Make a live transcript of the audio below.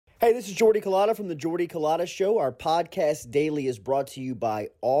Hey, this is Jordy Culotta from the Jordy Culotta Show. Our podcast daily is brought to you by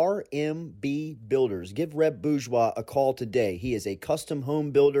RMB Builders. Give Reb Bourgeois a call today. He is a custom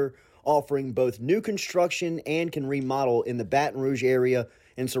home builder offering both new construction and can remodel in the Baton Rouge area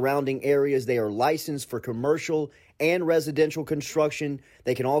and surrounding areas. They are licensed for commercial and residential construction.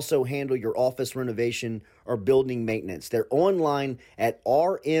 They can also handle your office renovation or building maintenance. They're online at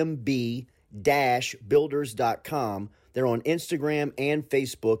rmb-builders.com. They're on Instagram and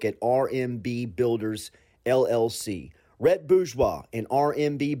Facebook at RMB Builders LLC. Rhett Bourgeois and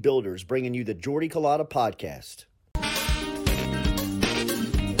RMB Builders bringing you the Jordy Culotta podcast.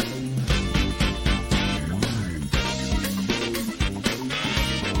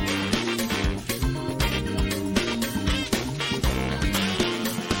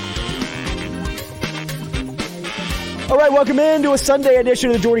 All right, welcome into a Sunday edition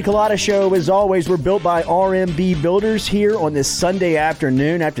of the Jordy Culotta Show. As always, we're built by RMB Builders here on this Sunday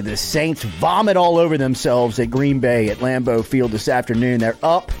afternoon after the Saints vomit all over themselves at Green Bay at Lambeau Field this afternoon. They're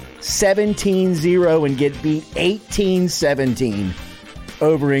up 17-0 and get beat 18-17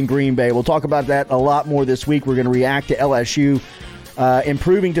 over in Green Bay. We'll talk about that a lot more this week. We're going to react to LSU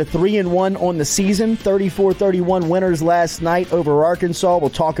improving to 3-1 on the season, 34-31 winners last night over Arkansas. We'll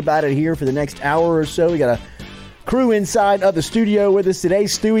talk about it here for the next hour or so. We got a crew inside of the studio with us today.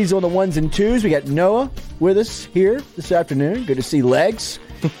 Stewie's on the ones and twos. We got Noah with us here this afternoon. Good to see Legs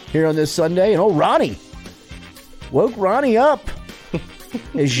here on this Sunday. And Ronnie. Woke Ronnie up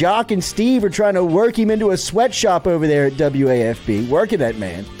as Jacques and Steve are trying to work him into a sweatshop over there at WAFB. Working that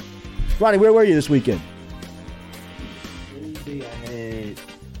man. Ronnie, where were you this weekend?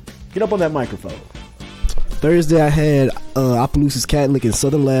 Get up on that microphone. Thursday, I had Opelousas Catholic and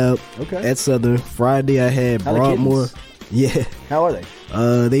Southern Lab at Southern. Friday, I had Broadmoor. Yeah. How are they?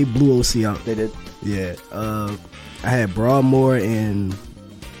 They blew OC out. They did? Yeah. I had Broadmoor and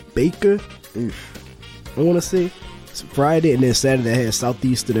Baker. Oof. I want to say. It's Friday, and then Saturday, I had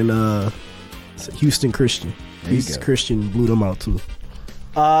Southeastern and Houston Christian. Houston Christian blew them out, too.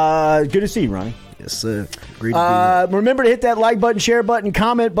 Good to see you, Ronnie. Yes, sir. Great to be here. Remember to hit that like button, share button,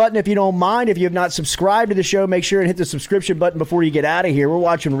 comment button if you don't mind. If you have not subscribed to the show, make sure and hit the subscription button before you get out of here. We're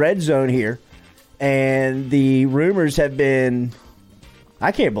watching Red Zone here, and the rumors have been...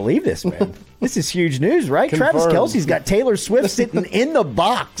 I can't believe this, man. This is huge news, right? Confirmed. Travis Kelce's got Taylor Swift sitting in the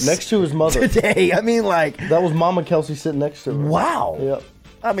box next to his mother today. I mean, like... That was Mama Kelsey sitting next to her. Wow. Yep.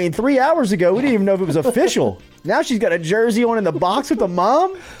 I mean, 3 hours ago, we didn't even know if it was official. Now she's got a jersey on in the box with the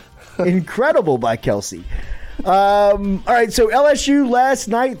mom. Incredible by Kelsey. All right, so LSU last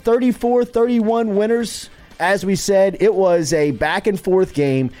night, 34-31 winners. As we said, it was a back-and-forth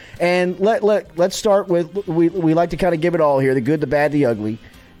game. And let's start with, we like to kind of give it all here, the good, the bad, the ugly.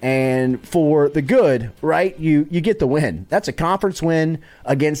 And for the good, right, you get the win. That's a conference win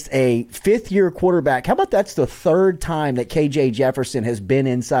against a fifth-year quarterback. How about that's the third time that KJ Jefferson has been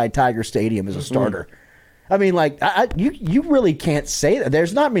inside Tiger Stadium as a starter? I mean, like, you really can't say that.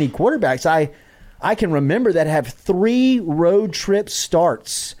 There's not many quarterbacks I can remember that have 3 road trip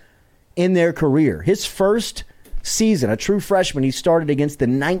starts in their career. His first season, a true freshman, he started against the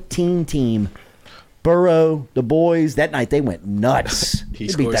 19 team. Burrow, the boys, that night they went nuts.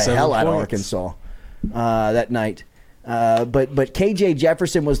 He beat the hell out of Arkansas that night. But KJ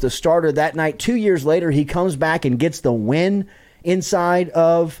Jefferson was the starter that night. 2 years later, he comes back and gets the win inside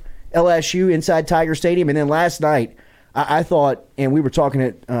of LSU, inside Tiger Stadium. And then last night, I thought, and we were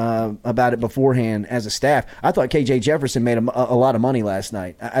talking about it beforehand as a staff, I thought KJ Jefferson made a lot of money last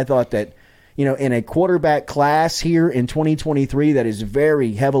night. I thought that, you know, in a quarterback class here in 2023 that is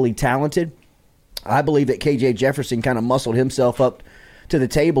very heavily talented, I believe that KJ Jefferson kind of muscled himself up to the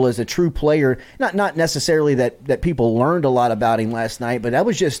table as a true player. Not necessarily that people learned a lot about him last night, but that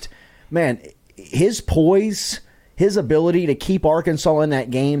was just, man, his poise, his ability to keep Arkansas in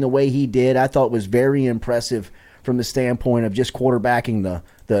that game the way he did, I thought was very impressive from the standpoint of just quarterbacking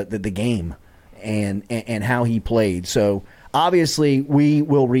the game and how he played. So obviously we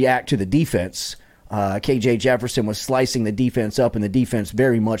will react to the defense. KJ Jefferson was slicing the defense up, and the defense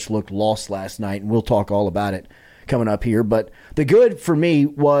very much looked lost last night, and we'll talk all about it coming up here. But the good for me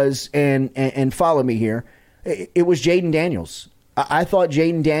was, and follow me here, it was Jaden Daniels. I thought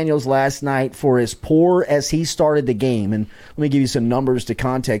Jaden Daniels last night, for as poor as he started the game, and let me give you some numbers to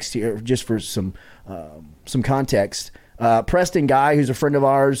context here, just for some context. Preston Guy, who's a friend of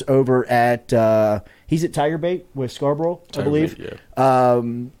ours over at he's at Tiger Bait with Scarborough, I believe. Yeah.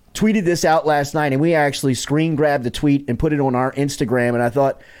 Tweeted this out last night, and we actually screen grabbed the tweet and put it on our Instagram, and I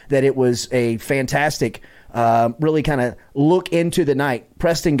thought that it was a fantastic, really kind of look into the night.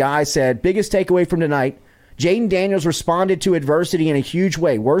 Preston Guy said, biggest takeaway from tonight, Jaden Daniels responded to adversity in a huge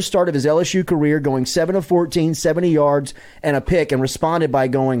way. Worst start of his LSU career, going 7 of 14, 70 yards and a pick, and responded by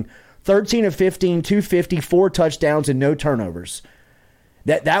going 13 of 15, 250, 4 touchdowns, and no turnovers.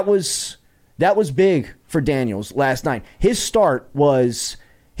 That was big for Daniels last night. His start was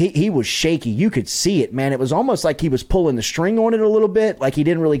he was shaky. You could see it, man. It was almost like he was pulling the string on it a little bit, like he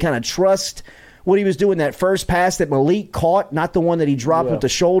didn't really kind of trust what he was doing. That first pass that Malik caught, not the one that he dropped with the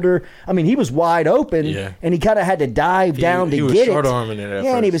shoulder. I mean, he was wide open, and he kind of had to dive down to get it. He was short-arming it at first.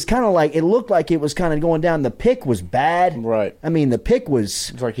 And he was kind of like, it looked like it was kind of going down. The pick was bad. Right. I mean, the pick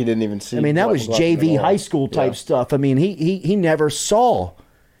was... It's like he didn't even see. I mean, that was JV high school type stuff. I mean, he never saw...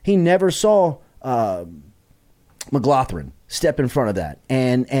 McLaughlin step in front of that,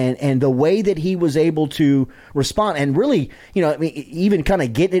 and the way that he was able to respond, and really, I mean, even kind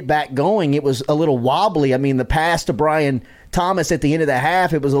of getting it back going, it was a little wobbly. I mean, the pass to Brian Thomas at the end of the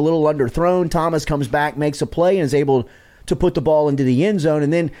half, it was a little underthrown. Thomas comes back, makes a play, and is able to put the ball into the end zone,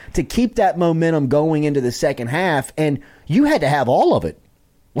 and then to keep that momentum going into the second half, and you had to have all of it.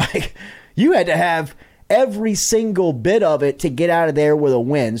 Like, you had to have every single bit of it to get out of there with a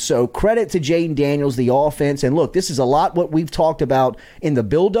win. So credit to Jaden Daniels, the offense. And look, this is a lot what we've talked about in the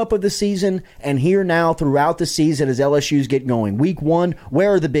buildup of the season and here now throughout the season as LSU's get going. Week 1,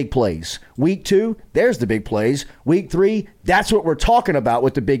 where are the big plays? Week 2, there's the big plays. Week 3, that's what we're talking about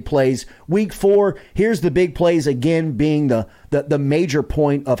with the big plays. Week 4, here's the big plays again being the major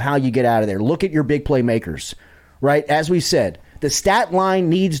point of how you get out of there. Look at your big playmakers, right? As we said, the stat line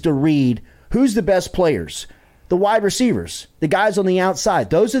needs to read who's the best players? The wide receivers, the guys on the outside.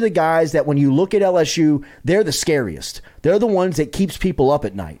 Those are the guys that when you look at LSU, they're the scariest. They're the ones that keeps people up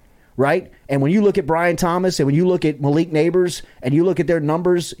at night, right? And when you look at Brian Thomas and when you look at Malik Neighbors and you look at their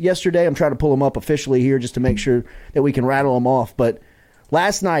numbers yesterday, I'm trying to pull them up officially here just to make sure that we can rattle them off. But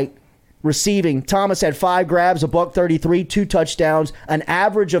last night, receiving, Thomas had 5 grabs, $133, 2 touchdowns, an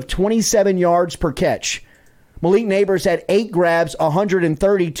average of 27 yards per catch. Malik Neighbors had 8 grabs,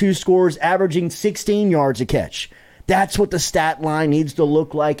 132 scores, averaging 16 yards a catch. That's what the stat line needs to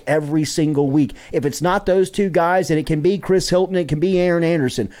look like every single week. If it's not those 2 guys, then it can be Chris Hilton, it can be Aaron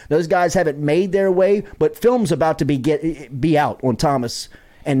Anderson. Those guys haven't made their way, but film's about to be out on Thomas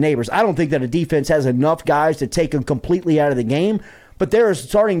and Neighbors. I don't think that a defense has enough guys to take them completely out of the game, but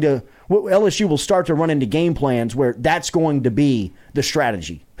LSU will start to run into game plans where that's going to be the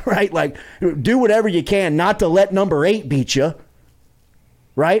strategy. Right? Like, do whatever you can not to let number 8 beat you.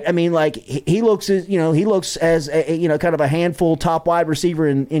 Right? I mean, like, he looks as a, kind of a handful top wide receiver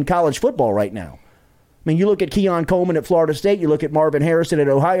in college football right now. I mean, you look at Keon Coleman at Florida State, you look at Marvin Harrison at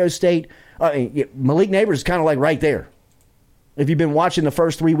Ohio State. I mean, Malik Neighbors is kind of like right there. If you've been watching the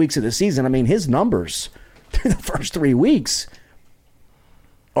first 3 weeks of the season, I mean, his numbers the first 3 weeks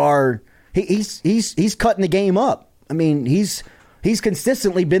are he's cutting the game up. I mean, He's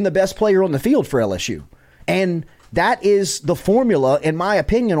consistently been the best player on the field for LSU. And that is the formula, in my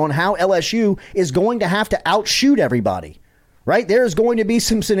opinion, on how LSU is going to have to outshoot everybody. Right? There's going to be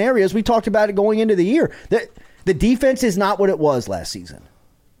some scenarios. We talked about it going into the year. The defense is not what it was last season.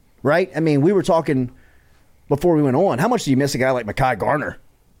 Right? I mean, we were talking before we went on. How much do you miss a guy like Mekhi Garner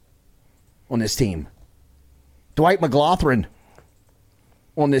on this team? Dwight McLaughlin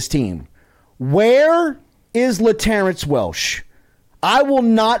on this team. Where is LaTerrence Welsh? I will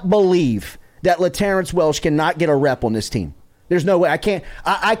not believe that LaTerrence Welsh cannot get a rep on this team. There's no way.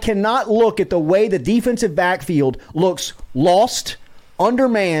 I cannot look at the way the defensive backfield looks lost,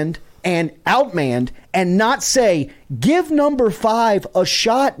 undermanned, and outmanned and not say, give number 5 a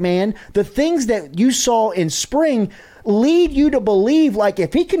shot, man. The things that you saw in spring lead you to believe, like,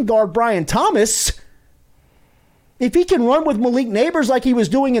 if he can guard Brian Thomas, if he can run with Malik Neighbors like he was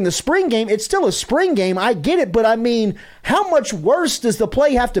doing in the spring game, it's still a spring game. I get it, but I mean, how much worse does the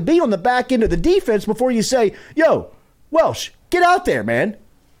play have to be on the back end of the defense before you say, yo, Welsh, get out there, man.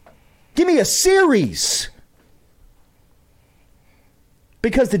 Give me a series.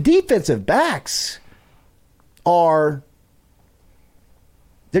 Because the defensive backs they're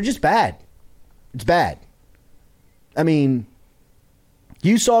just bad. It's bad. I mean,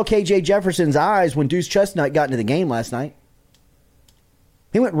 you saw KJ Jefferson's eyes when Deuce Chestnut got into the game last night.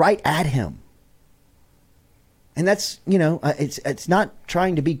 He went right at him. And that's, it's not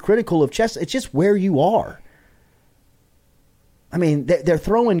trying to be critical of Chestnut. It's just where you are. I mean, they're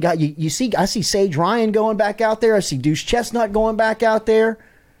throwing guys. I see Sage Ryan going back out there. I see Deuce Chestnut going back out there.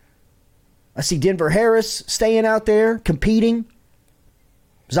 I see Denver Harris staying out there, competing.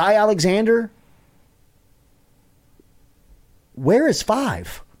 Zy Alexander. Where is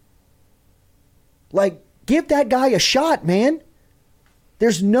 5? Like, give that guy a shot, man.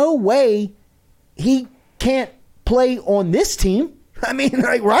 There's no way he can't play on this team. I mean,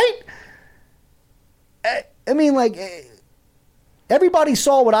 like, right? I mean, like, everybody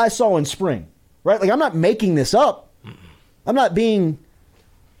saw what I saw in spring, right? Like, I'm not making this up. I'm not being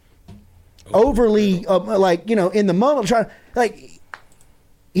overly, like, you know, in the moment. I'm trying, like,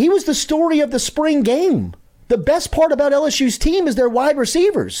 he was the story of the spring game. The best part about LSU's team is their wide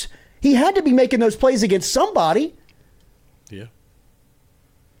receivers. He had to be making those plays against somebody. Yeah.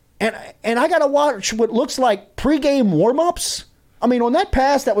 And I got to watch what looks like pregame warm-ups. I mean, on that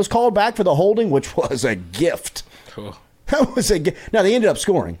pass that was called back for the holding, which was a gift. Cool. That was a gift. Now, they ended up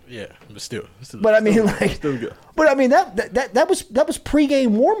scoring. Yeah, but still. But I mean, like, still good. But I mean, that was pregame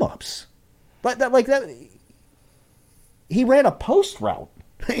warm-ups. That he ran a post route.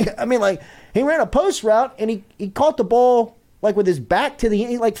 I mean, like, he ran a post route and he caught the ball like with his back to the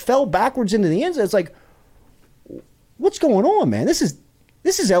end. He like fell backwards into the end zone. It's like, what's going on, man? This is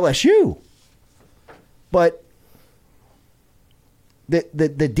LSU. But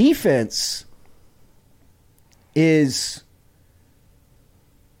the defense is,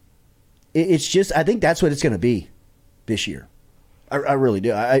 it's just, I think that's what it's going to be this year. I really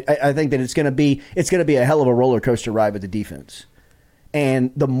do. I think that it's going to be a hell of a roller coaster ride with the defense.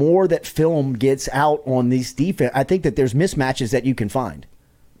 And the more that film gets out on these defense, I think that there's mismatches that you can find.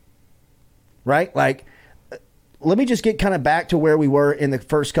 Right? Like, let me just get kind of back to where we were in the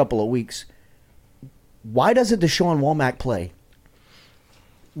first couple of weeks. Why doesn't Deshaun Womack play?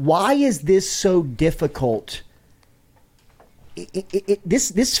 Why is this so difficult?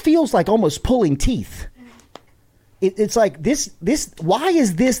 This feels like almost pulling teeth. It's like this. Why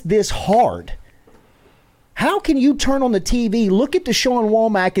is this hard? How can you turn on the TV, look at Deshaun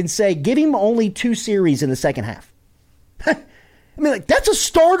Womack, and say, give him only 2 series in the second half? I mean, like, that's a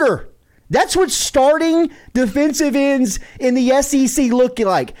starter. That's what starting defensive ends in the SEC look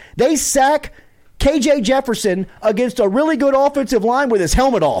like. They sack KJ Jefferson against a really good offensive line with his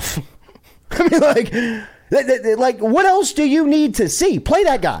helmet off. I mean, like, what else do you need to see? Play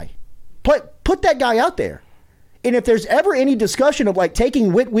that guy. Put that guy out there. And if there's ever any discussion of, like,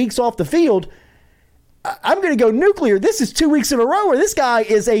 taking Whit Weeks off the field, I'm going to go nuclear. This is 2 weeks in a row where this guy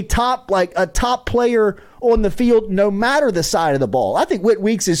is a top player on the field, no matter the side of the ball. I think Whit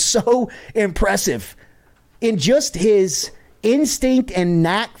Weeks is so impressive in just his instinct and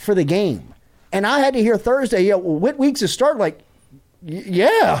knack for the game. And I had to hear Thursday, Whit Weeks is starting. Like,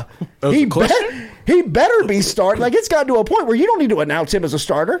 yeah, he better be starting. Like, it's gotten to a point where you don't need to announce him as a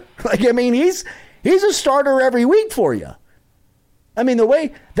starter. Like, I mean, he's a starter every week for you. I mean, the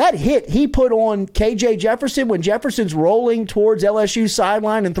way that hit he put on KJ Jefferson when Jefferson's rolling towards LSU's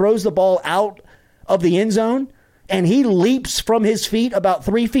sideline and throws the ball out of the end zone, and he leaps from his feet about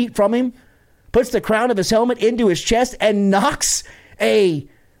 3 feet from him, puts the crown of his helmet into his chest, and knocks a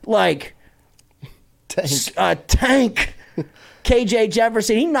tank KJ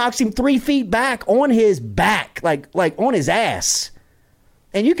Jefferson. He knocks him 3 feet back on his back, like on his ass.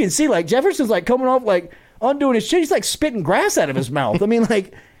 And you can see, like, Jefferson's like coming off, like, undoing his chin. He's like spitting grass out of his mouth. I mean,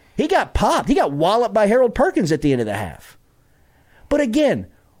 like, he got popped. He got walloped by Harold Perkins at the end of the half. But again,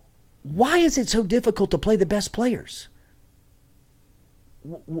 why is it so difficult to play the best players?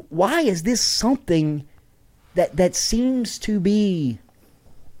 Why is this something that seems to be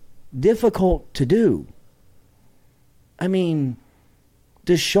difficult to do? I mean,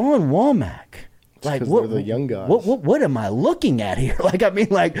 Deshaun Womack. Like, what, the young guys. What am I looking at here? Like, I mean,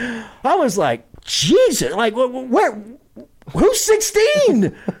 like, I was like, Jesus, like, where? Who's 16?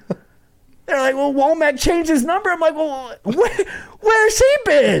 They're like, well, Womack changed his number. I'm like, well, where's he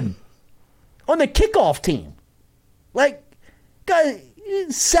been? On the kickoff team. Like, guy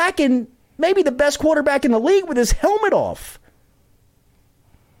sacking maybe the best quarterback in the league with his helmet off.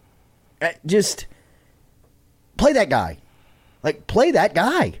 Just play that guy. Like, play that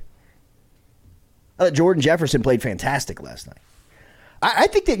guy. Jordan Jefferson played fantastic last night. I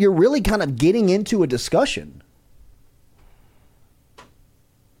think that you're really kind of getting into a discussion.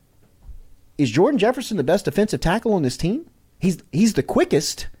 Is Jordan Jefferson the best defensive tackle on this team? He's the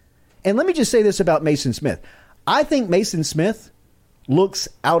quickest. And let me just say this about Mason Smith. I think Mason Smith looks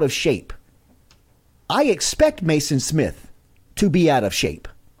out of shape. I expect Mason Smith to be out of shape.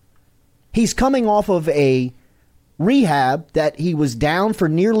 He's coming off of a rehab that he was down for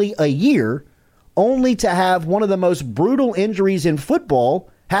nearly a year, only to have one of the most brutal injuries in football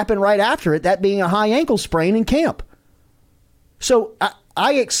happen right after it, that being a high ankle sprain in camp. So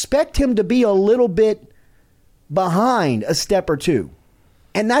I expect him to be a little bit behind a step or two.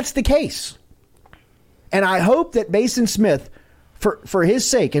 And that's the case. And I hope that Mason Smith, for his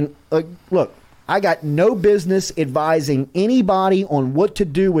sake, and look, I got no business advising anybody on what to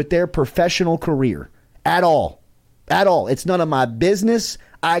do with their professional career at all. At all. It's none of my business.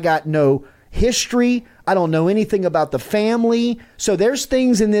 I got no history. I don't know anything about the family. So there's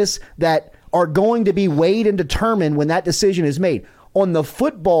things in this that are going to be weighed and determined when that decision is made. On the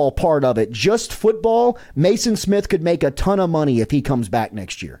football part of it, just football, Mason Smith could make a ton of money if he comes back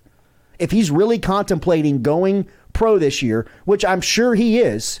next year. If he's really contemplating going pro this year, which I'm sure he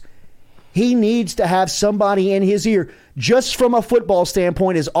is, he needs to have somebody in his ear. Just from a football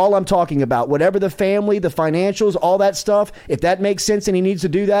standpoint is all I'm talking about. Whatever the family, the financials, all that stuff, if that makes sense and he needs to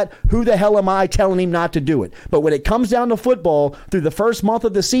do that, who the hell am I telling him not to do it? But when it comes down to football, through the first month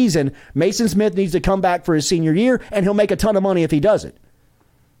of the season, Mason Smith needs to come back for his senior year, and he'll make a ton of money if he does it.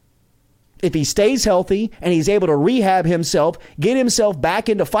 If he stays healthy and he's able to rehab himself, get himself back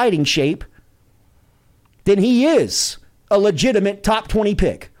into fighting shape, then he is a legitimate top 20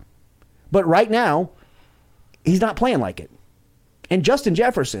 pick. But right now, he's not playing like it. And Justin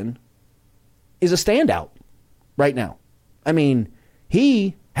Jefferson is a standout right now. I mean,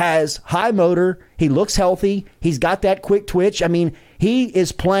 he has high motor. He looks healthy. He's got that quick twitch. I mean, he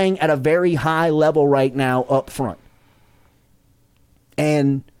is playing at a very high level right now up front.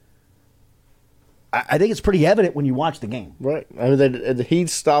 And I think it's pretty evident when you watch the game. Right. I mean, he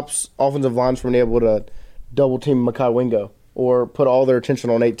stops offensive lines from being able to double team Mekhi Wingo or put all their attention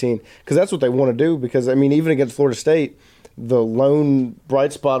on 18, because that's what they want to do. Because, I mean, even against Florida State, the lone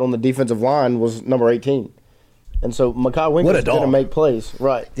bright spot on the defensive line was number 18. And so Mekhi Wingo is going to make plays.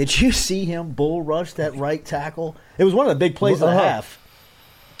 Right. Did you see him bull rush that right tackle? It was one of the big plays of the half.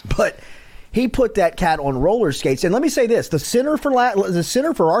 But he put that cat on roller skates. And let me say this, the center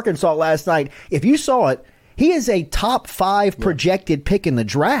for Arkansas last night, if you saw it, he is a top 5 projected pick in the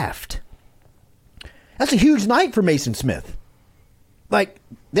draft. That's a huge night for Mason Smith. Like,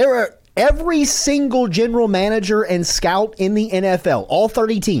 there are every single general manager and scout in the NFL, all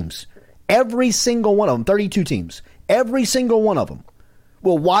 30 teams, every single one of them, 32 teams, every single one of them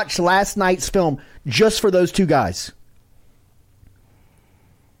will watch last night's film just for those two guys.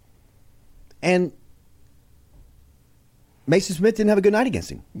 And Mason Smith didn't have a good night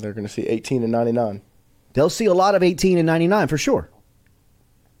against him. They're going to see 18 and 99. They'll see a lot of 18 and 99 for sure.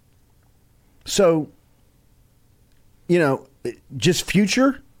 So, you know, just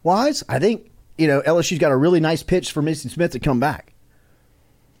future-wise, I think, you know, LSU's got a really nice pitch for Mason Smith to come back.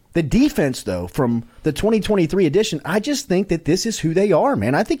 The defense, though, from the 2023 edition, I just think that this is who they are,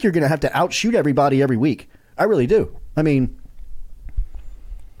 man. I think you're going to have to outshoot everybody every week. I really do. I mean,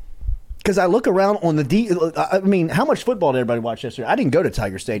 because I look around on the how much football did everybody watch yesterday? I didn't go to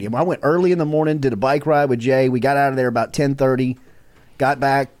Tiger Stadium. I went early in the morning, did a bike ride with Jay. We got out of there about 10:30, got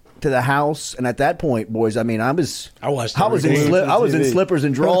back to the house, and at that point, boys, I mean, I was in slippers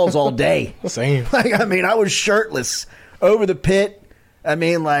and drawers all day. Same. I was shirtless over the pit. I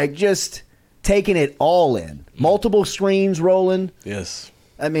mean, like, just taking it all in. Multiple screens rolling. Yes.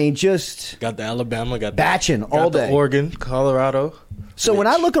 I mean, just got the Alabama, got batching all day. The Oregon, Colorado. So when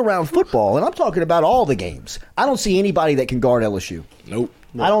I look around football, and I'm talking about all the games, I don't see anybody that can guard LSU. Nope.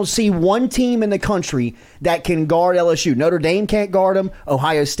 I don't see one team in the country that can guard LSU. Notre Dame can't guard them.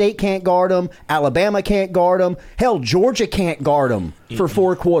 Ohio State can't guard them. Alabama can't guard them. Hell, Georgia can't guard them for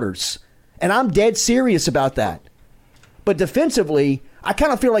 4 quarters. And I'm dead serious about that. But defensively, I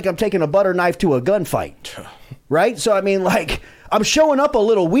kind of feel like I'm taking a butter knife to a gunfight. Right? So, I mean, like, I'm showing up a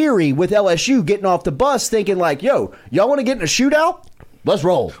little weary with LSU getting off the bus thinking like, yo, y'all want to get in a shootout? Let's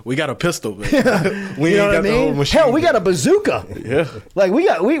roll. We got a pistol, man. We ain't got the whole machine. Hell, we got a bazooka. Yeah. Like,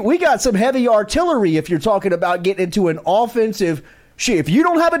 we got some heavy artillery if you're talking about getting into an offensive shit. If you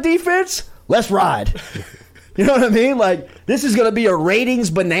don't have a defense, let's ride. You know what I mean? Like, this is going to be a ratings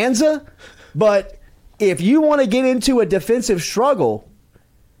bonanza. But if you want to get into a defensive struggle,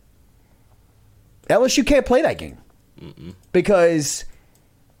 LSU can't play that game. Because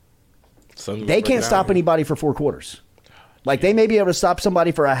they can't stop anybody for 4 quarters. Like, they may be able to stop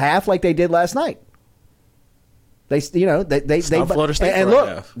somebody for a half like they did last night. They Florida State and for look,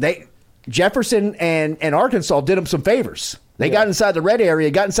 a half. Jefferson and Arkansas did them some favors. They got inside the red area,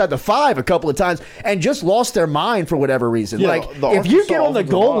 got inside the 5 a couple of times, and just lost their mind for whatever reason. Yeah, like, if you get on the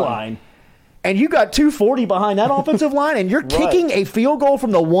goal line and you got 240 behind that offensive line and you're kicking a field goal from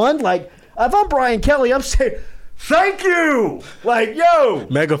the 1, like, if I'm Brian Kelly, I'm saying, thank you. Like, yo.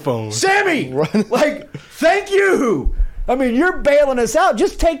 Megaphone. Sammy. Like, thank you. I mean, you're bailing us out.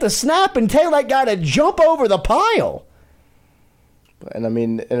 Just take the snap and tell that guy to jump over the pile. And, I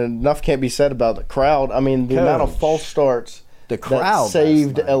mean, and enough can't be said about the crowd. I mean, the amount of false starts that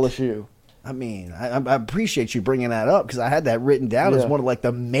saved LSU. I mean, I appreciate you bringing that up because I had that written down as one of, like,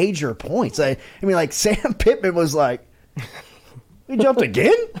 the major points. I mean, like, Sam Pittman was like, he jumped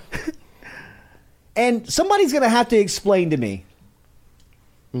again? And somebody's going to have to explain to me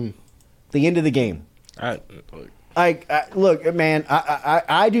the end of the game. Look, man,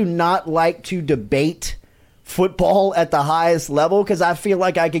 I do not like to debate football at the highest level because I feel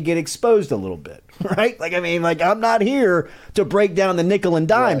like I could get exposed a little bit, right? I'm not here to break down the nickel and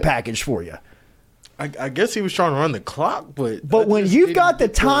dime package for you. I guess he was trying to run the clock, but when you've got the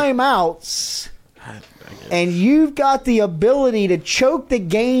timeouts and you've got the ability to choke the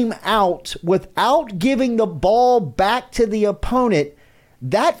game out without giving the ball back to the opponent,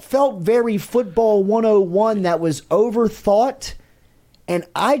 that felt very football 101 that was overthought, and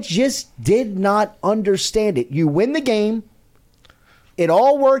I just did not understand it. You win the game. It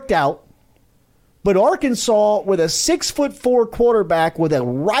all worked out. But Arkansas, with a 6'4" quarterback with a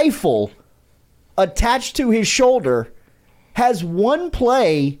rifle attached to his shoulder, has one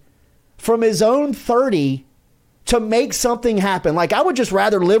play from his own 30 to make something happen. I would just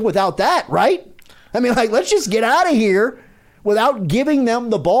rather live without that, right? Let's just get out of here without giving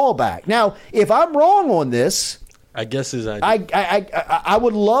them the ball back. Now, if I'm wrong on this, I guess his idea. I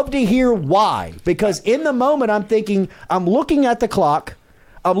would love to hear why. Because in the moment, I'm thinking, I'm looking at the clock,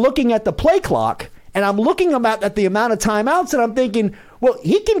 I'm looking at the play clock, and I'm looking at the amount of timeouts, and I'm thinking, well,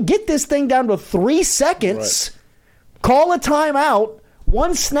 he can get this thing down to 3 seconds, call a timeout,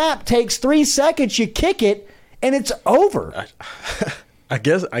 one snap takes 3 seconds, you kick it, and it's over. I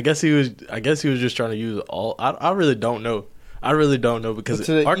guess he was just trying to use all. I really don't know. Because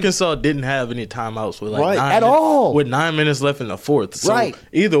Arkansas didn't have any timeouts with with 9 minutes left in the fourth. So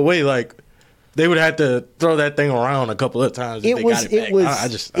either way, they would have to throw that thing around a couple of times if they got it back.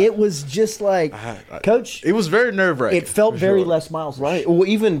 It was just Coach. It was very nerve-wracking. It felt very Les Miles. Right. Well,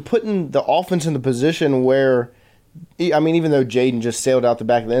 even putting the offense in the position where, even though Jaden just sailed out the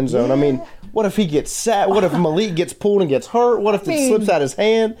back of the end zone, what if he gets sacked? What if Malik gets pulled and gets hurt? What if it slips out his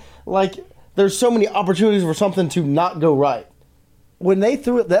hand? There's so many opportunities for something to not go right. When they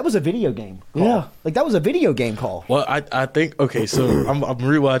threw it, that was a video game call. Yeah. That was a video game call. Well, I think, okay, so I'm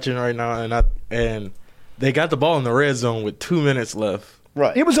rewatching right now, and they got the ball in the red zone with 2 minutes left.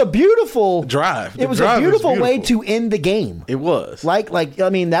 Right. It was a beautiful drive. It was a beautiful way to end the game. It was.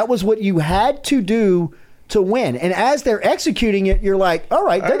 That was what you had to do to win. And as they're executing it, you're like, all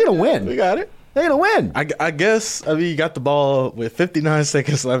right, they're going to win. We got it. They're going to win. I guess, you got the ball with 59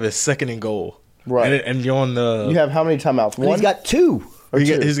 seconds left. It's 2nd and goal. Right. And you're on the... You have how many timeouts? One? He's got two.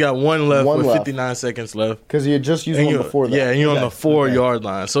 He's got one left with 59 seconds left. Because he had just used one before that. Yeah, and you're on the 4-yard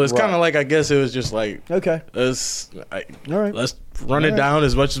line. So it's kind of I guess it was just okay. Let's run it down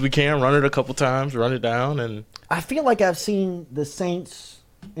as much as we can. Run it a couple times. Run it down. And I feel like I've seen the Saints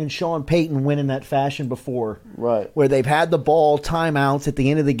and Sean Payton win in that fashion before. Right. Where they've had the ball timeouts at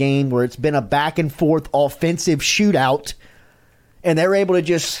the end of the game where it's been a back-and-forth offensive shootout, and they're able to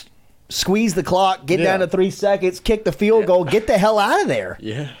just squeeze the clock, get down to 3 seconds, kick the field goal, get the hell out of there.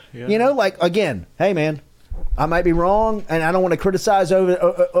 Yeah. Again, hey, man, I might be wrong, and I don't want to criticize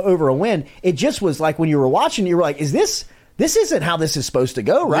over a win. It just was like when you were watching, you were like, this isn't how this is supposed to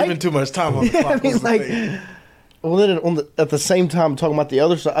go, right? Leaving too much time on the clock. Well, then at the same time, talking about the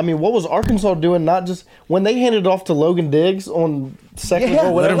other side, what was Arkansas doing? Not just when they handed it off to Logan Diggs on second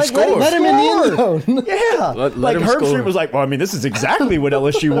or whatever. Let him score. Let him in the end zone. Yeah. Let him Herbstreit score. was like, well, this is exactly what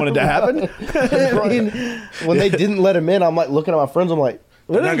LSU wanted to happen. When they didn't let him in, I'm looking at my friends, I'm like,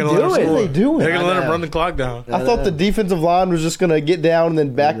 what are they doing? What are they doing? They're going to let him run the clock down. I thought the defensive line was just going to get down and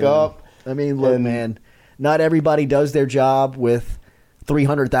then back up. Look, man, not everybody does their job with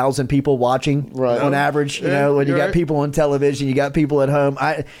 300,000 people watching on average. When you got people on television, you got people at home.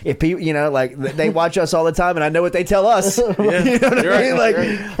 If people, they watch us all the time, and I know what they tell us. You know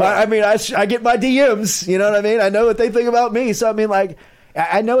what I mean? I get my DMs. You know what I mean? I know what they think about me. So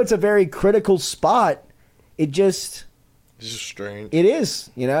I know it's a very critical spot. It's just strange. It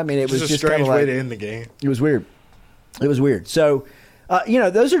is. It was just a strange way to end the game. It was weird. So.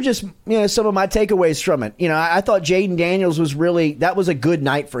 Those are just some of my takeaways from it. I thought Jaden Daniels that was a good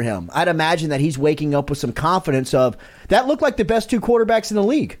night for him. I'd imagine that he's waking up with some confidence that looked like the best two quarterbacks in the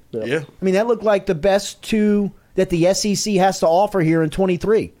league. Yeah. That looked like the best two that the SEC has to offer here in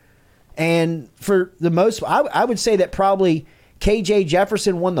 23. And for the most, I would say that probably KJ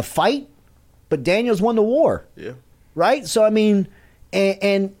Jefferson won the fight, but Daniels won the war. Yeah. Right? So,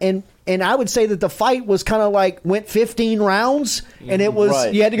 and I would say that the fight was kind of went 15 rounds, and it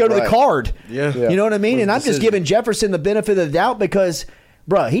was you had to go to the card. Yeah. You know what I mean? And I'm just giving Jefferson the benefit of the doubt because,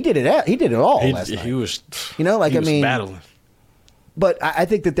 he did it. He did it all last night. He was, he was battling. But I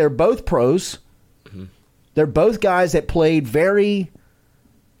think that they're both pros. Mm-hmm. They're both guys that played very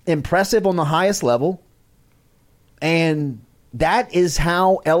impressive on the highest level, and that is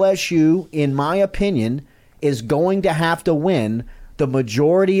how LSU, in my opinion, is going to have to win the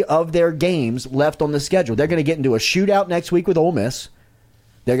majority of their games left on the schedule. They're going to get into a shootout next week with Ole Miss.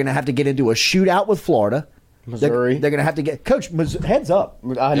 They're going to have to get into a shootout with Florida. Missouri. They're going to have to get... Coach, heads up.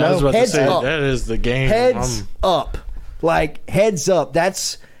 I know. I was about heads to say, up. that is the game. Heads up. Like, heads up.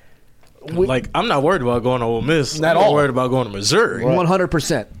 That's... I'm not worried about going to Ole Miss. At I'm all. worried about going to Missouri.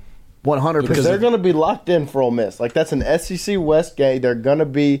 100%. 100%. Because they're going to be locked in for Ole Miss. Like, that's an SEC West game. They're going to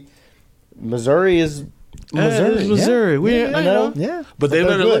be... Missouri is... Missouri. It's Missouri. Yeah. I know. Yeah. But they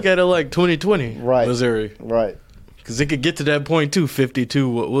better look at it like 2020. Right. Missouri. Right. Because it could get to that point, too. 52.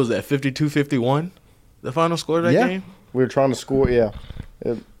 What was that? 52-51? The final score of that game? We were trying to score, yeah.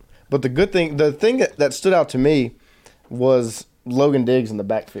 But the thing that stood out to me was Logan Diggs in the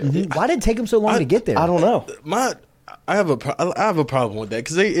backfield. Why did it take them so long to get there? I don't know. I have a problem with that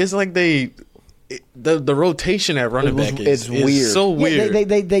because it's like the rotation at running back is weird. So weird.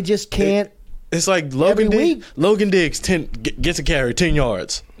 They just can't. It's like Logan Diggs gets a carry 10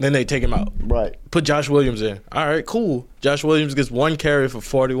 yards, then they take him out. Right. Put Josh Williams in. All right, cool. Josh Williams gets one carry for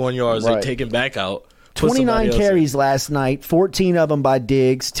 41 yards. Right. They take him back out. 29 carries last night, 14 of them by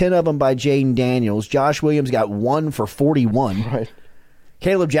Diggs, 10 of them by Jaden Daniels. Josh Williams got 1 for 41. Right.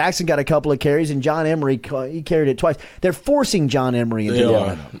 Caleb Jackson got a couple of carries, and John Emery, he carried it twice. They're forcing John Emery into the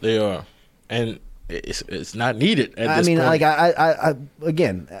lineup. They are. And it's not needed at this point. Like, I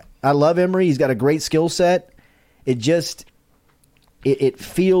again, I love Emery. He's got a great skill set. It just, it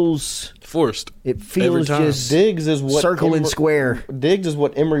feels forced. It feels just Diggs is what circle and square. Diggs is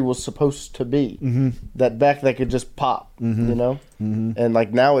what Emery was supposed to be. That back that could just pop, you know? And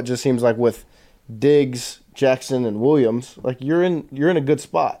like now it just seems like with Diggs, Jackson, and Williams, like you're in a good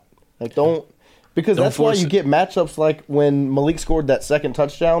spot. Like because that's why you get matchups like when Malik scored that second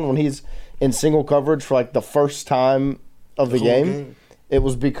touchdown when he's in single coverage for like the first time of the game. It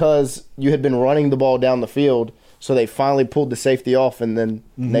was because you had been running the ball down the field, so they finally pulled the safety off, and then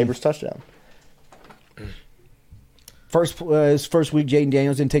Neighbors touchdown. His first week, Jaden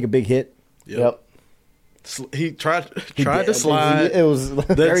Daniels didn't take a big hit. Yep. He tried to slide. It was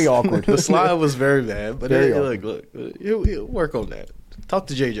very awkward. The slide was very bad, but look, he'll work on that. Talk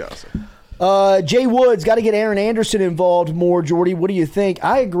to Jay Johnson. Jay Woods got to get Aaron Anderson involved more. Jordy, what do you think?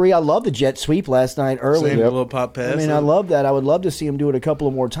 I agree. I love the jet sweep last night early. Same little pop pass. I love that. I would love to see him do it a couple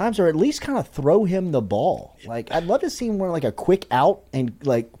of more times, or at least kind of throw him the ball. Like I'd love to see him run like a quick out and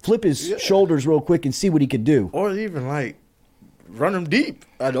like flip his shoulders real quick and see what he could do. Or even like run him deep.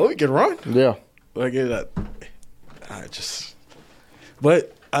 I know he can run. Yeah. Like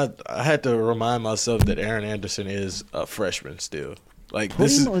but I had to remind myself that Aaron Anderson is a freshman still. Like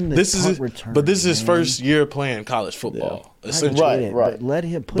this is his first year playing college football. Yeah. Essentially, right. But let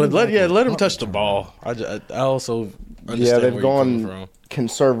him. Let him touch the ball. I also understand they've where gone you're coming from.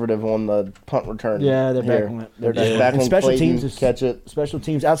 conservative on the punt return. Yeah, they're back on it. They're back on special Clayton, teams. Catch it. Special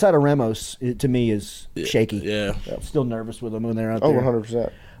teams outside of Ramos to me is shaky. Yeah, still nervous with them when they're out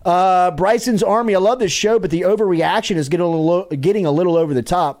there. 100%. Bryson's Army. I love this show, but the overreaction is getting a little over the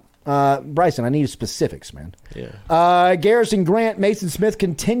top. Bryson, I need specifics, man. Yeah. Garrison Grant, Mason Smith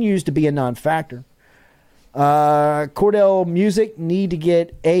continues to be a non-factor. Cordell Music need to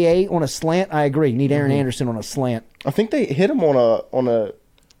get AA on a slant. I agree. Need Aaron Anderson on a slant. I think they hit him on a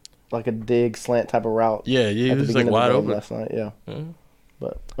like a dig slant type of route. Yeah, he was like wide open last night. Yeah,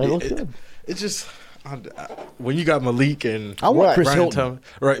 but it looks good. It's just when you got Malik and I want Chris Brian Hilton.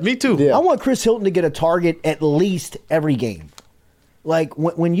 Right, me too. Yeah. I want Chris Hilton to get a target at least every game. Like,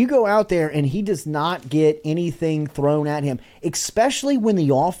 when you go out there and he does not get anything thrown at him, especially when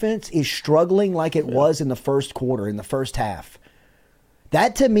the offense is struggling like it was in the first quarter, in the first half,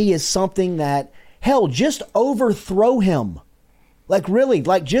 that to me is something that, hell, just overthrow him. Like, really,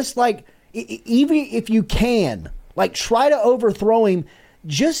 like, just like, even if you can, like, try to overthrow him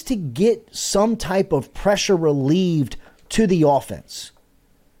just to get some type of pressure relieved to the offense.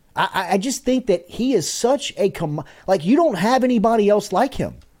 I just think that he is such a like you don't have anybody else like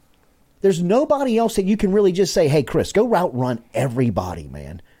him. There's nobody else that you can really just say, "Hey, Chris, go route run everybody,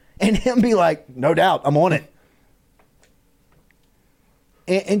 man," and him be like, "No doubt, I'm on it."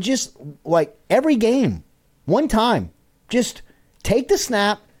 And just like every game, one time, just take the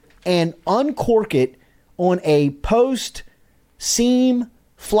snap and uncork it on a post seam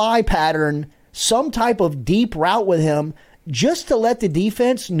fly pattern, some type of deep route with him. Just to let the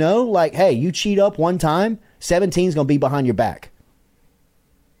defense know, like, hey, you cheat up one time, 17's going to be behind your back.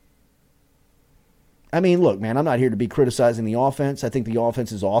 I mean, look, man, I'm not here to be criticizing the offense. I think the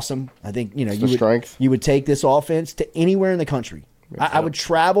offense is awesome. I think, you would take this offense to anywhere in the country. I would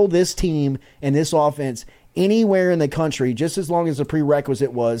travel this team and this offense anywhere in the country, just as long as the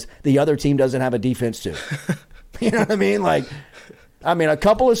prerequisite was the other team doesn't have a defense too. You know what I mean? Like, a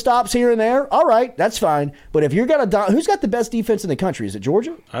couple of stops here and there, all right, that's fine. But if you're who's got the best defense in the country? Is it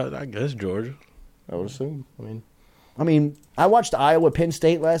Georgia? I guess Georgia. I would assume. I watched Iowa Penn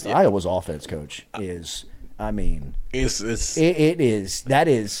State last night. Iowa's offense coach is. It is.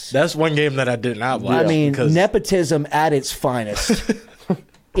 That's one game that I did not watch. Nepotism at its finest.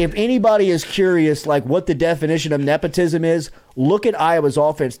 If anybody is curious, like what the definition of nepotism is, look at Iowa's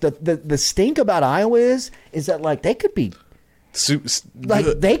offense. The stink about Iowa is that like they could be,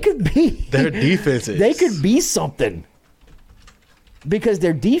 they could be their defense. They could be something because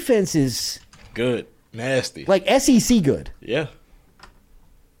their defense is good, nasty, like SEC good. Yeah,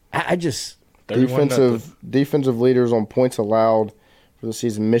 I just. Defensive leaders on points allowed for the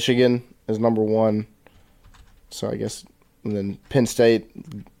season. Michigan is number 1. So I guess and then Penn State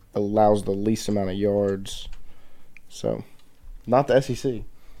allows the least amount of yards. So not the SEC.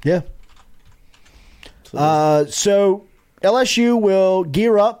 Yeah. So LSU will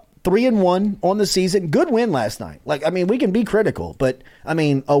gear up 3-1 on the season. Good win last night. We can be critical, but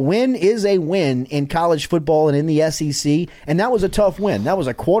a win is a win in college football and in the SEC, and that was a tough win. That was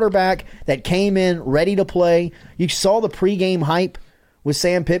a quarterback that came in ready to play. You saw the pregame hype with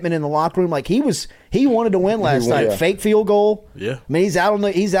Sam Pittman in the locker room. Like he wanted to win last night. Yeah. Fake field goal. Yeah. He's out on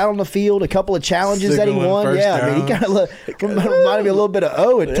the field. A couple of challenges that he won. Yeah. He kind of reminded me a little bit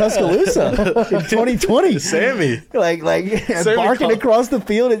of at Tuscaloosa in 2020. Sammy. Like Sammy barking across the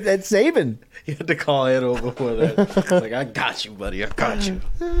field at Saban. You had to call Edo before that. Like, I got you, buddy. I got you.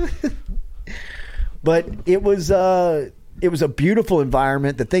 But it was a beautiful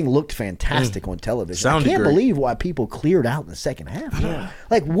environment. The thing looked fantastic on television. I can't believe why people cleared out in the second half. Yeah.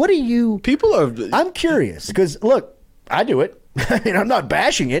 Like, what do you... People are... I'm curious, because, look, I do it. I'm not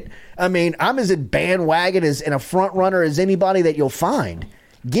bashing it. I'm as a bandwagon and a front runner as anybody that you'll find.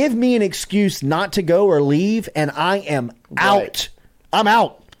 Give me an excuse not to go or leave, and I am out. Right. I'm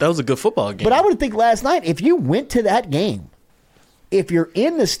out. That was a good football game. But I would think last night, if you went to that game, if you're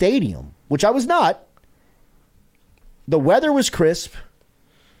in the stadium, which I was not, the weather was crisp.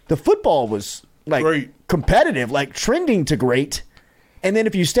 The football was great. Competitive, trending to great. And then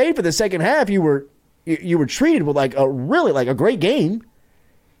if you stayed for the second half, you were treated with a great game.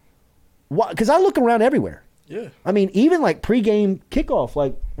 Because I look around everywhere. Yeah. Even pregame kickoff,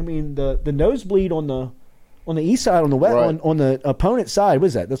 the nosebleed on the east side, on the west, right. on the opponent's side. What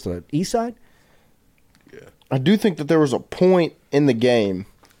is that? That's the east side? Yeah. I do think that there was a point in the game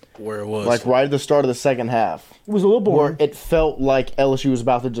where it was right at the start of the second half. It was a little boring. Where it felt like LSU was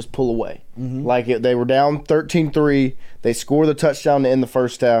about to just pull away. Mm-hmm. They were down 13-3. They score the touchdown to end the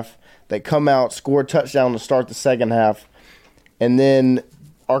first half. They come out, score a touchdown to start the second half. And then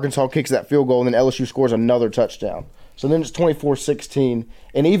Arkansas kicks that field goal, and then LSU scores another touchdown. So then it's 24-16.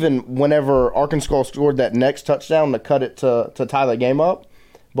 And even whenever Arkansas scored that next touchdown to cut it to tie the game up,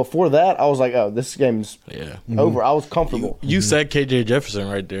 before that, I was like, oh, this game's over. I was comfortable. You said KJ Jefferson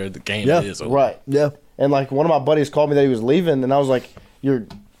right there. The game is over. Right. Yeah. And one of my buddies called me that he was leaving, and I was like,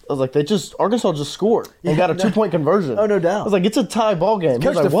 Arkansas just scored and got a 2-point conversion. Oh, no doubt. I was like, it's a tie ball game.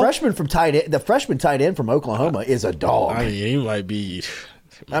 Coach, the freshman tight end from Oklahoma is a dog. He might be.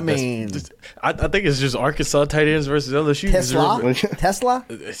 I think it's just Arkansas tight ends versus LSU. Tesla?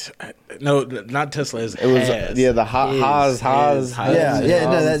 No, not Tesla. It was the Haas.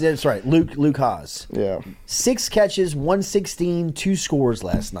 No, that's right. Luke Haas. Yeah. 6 catches, 116, 2 scores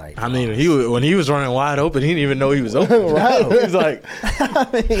last night. When he was running wide open, he didn't even know he was open. Right.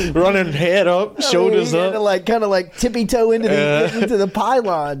 He was running head up, shoulders up, kind of tippy toe into the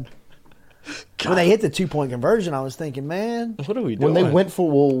pylon. God. When they hit the 2-point conversion, I was thinking, man, what are we doing? When they went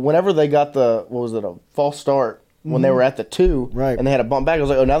whenever they got a false start, when they were at the 2, right. And they had a bump back, I was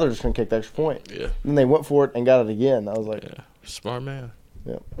like, oh, now they're just going to kick the extra point. Yeah. And they went for it and got it again. I was like, smart man.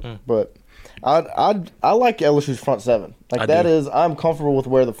 Yeah. But I like LSU's front seven. I'm comfortable with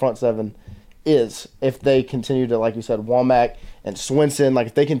where the front seven is if they continue to, like you said, Womack and Swinson,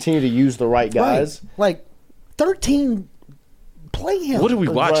 if they continue to use the right guys. Right. 13. Play him. What are we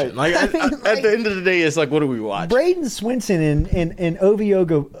watching? Right. At the end of the day, it's what are we watching? Braden Swinson and Ovi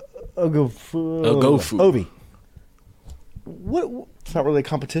Ogofu. What? It's not really a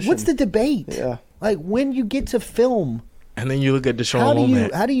competition. What's the debate? Yeah. When you get to film, and then you look at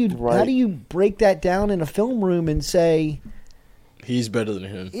Deshaun. How do you break that down in a film room and say he's better than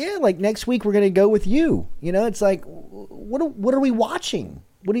him? Yeah, next week we're going to go with you. It's what are we watching?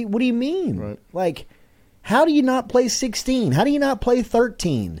 What do you mean? Right. How do you not play 16? How do you not play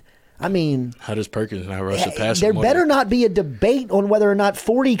 13? I mean, how does Perkins not rush the passer? There better not be a debate on whether or not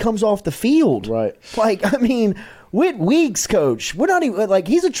 40 comes off the field. Right. Like, I mean, Whit Weeks, coach, we're not even like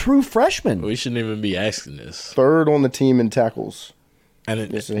he's a true freshman. We shouldn't even be asking this. Third on the team in tackles.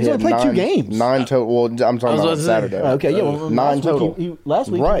 And he's only played 2 games. 9 total. Well, I'm talking about Saturday. Okay, yeah, well, 9 total. Last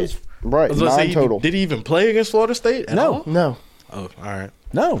week, right, right. 9 total. Did he even play against Florida State? No. No. Oh, all right.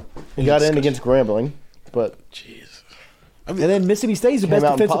 No. He got in against Grambling, but jeez. And then Mississippi State's the best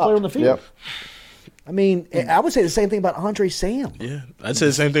defensive player on the field. Yep. I mean, I would say the same thing about Andre Sam. Yeah, I'd say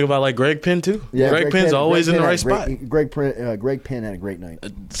the same thing about like Greg Penn too. Yeah, Greg Penn's always in the right spot. Greg Penn had a great night.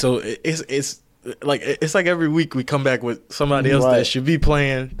 So it's like every week we come back with somebody else that should be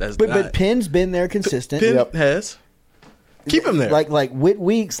playing. But Penn's been there consistent. Penn has. Keep him there. Like Whit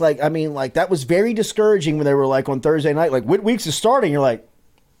Weeks, that was very discouraging when they were like on Thursday night, like Whit Weeks is starting. You're like,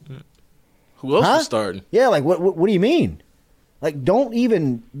 who else is starting? Yeah, like what do you mean? Like don't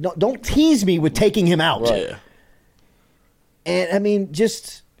tease me with taking him out. Right. Yeah. And I mean,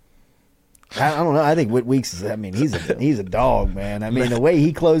 just I don't know. I think Whit Weeks is. I mean, he's a dog, man. I mean, the way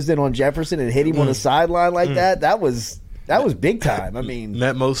he closed in on Jefferson and hit him on the sideline like that was big time. I mean,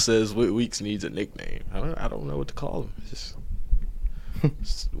 Matt Most says Whit Weeks needs a nickname. I don't know what to call him. It's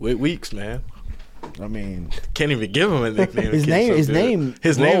just Whit Weeks, man. I mean, can't even give him a nickname. His name's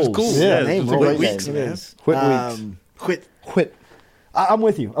cool. Yeah, his name's Whit Weeks, man. Whit Weeks. I'm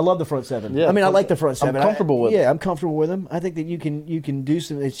with you. I love the front seven. Yeah, I mean, I like the front seven. I'm comfortable with them. Yeah, I'm comfortable with them. I think that you can do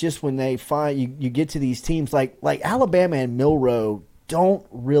some. It's just when they find you get to these teams like Alabama and Milroe don't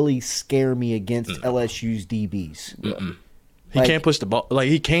really scare me against LSU's DBs. He can't push the ball. Like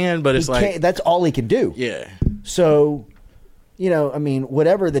he can, but it's like that's all he can do. Yeah. So, I mean,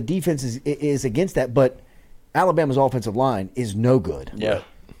 whatever the defense is against that, but Alabama's offensive line is no good. Yeah.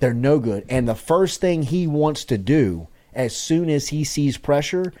 They're no good, and the first thing he wants to do as soon as he sees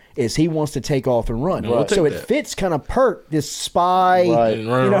pressure is he wants to take off and run. Right. So it fits kind of Perk, this spy. Right. You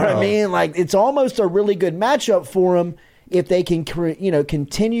know what I mean? Like it's almost a really good matchup for him if they can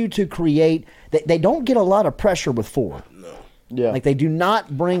continue to create. They don't get a lot of pressure with 4. No. Yeah. Like they do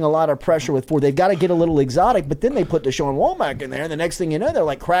not bring a lot of pressure with 4. They've got to get a little exotic, but then they put Deshaun Womack in there, and the next thing you know, they're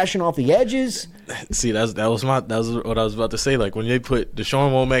like crashing off the edges. See, that was what I was about to say. Like when they put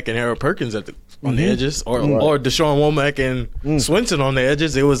Deshaun Womack and Harold Perkins on the edges, or Deshaun Womack and Swinson on the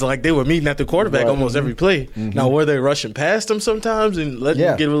edges, it was like they were meeting at the quarterback almost every play. Now, were they rushing past him sometimes and letting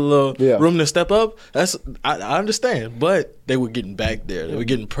him get a little room to step up? I understand, but they were getting back there. They were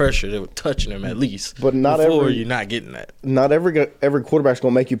getting pressure. They were touching him at least. But you're not getting that. Not every quarterback's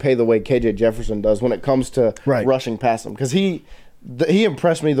going to make you pay the way KJ Jefferson does when it comes to rushing past him, because he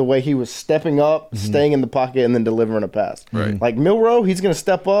impressed me the way he was stepping up, staying in the pocket, and then delivering a pass. Right. Like Milroe, he's going to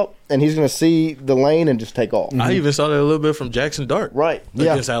step up and he's going to see the lane and just take off. I even saw that a little bit from Jackson Dart. Right.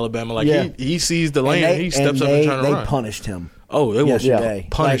 Against Alabama. Like he sees the lane and he steps up and trying to run. They punished him. Oh, they yesterday. were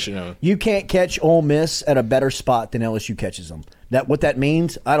punishing him. You can't catch Ole Miss at a better spot than LSU catches them. What that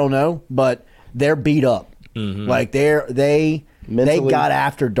means, I don't know, but they're beat up. Like they got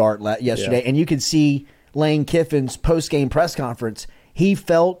after Dart yesterday, and you could see Lane Kiffin's post-game press conference. He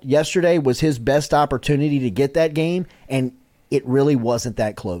felt yesterday was his best opportunity to get that game, and it really wasn't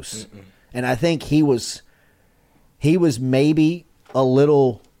that close. And I think he was maybe a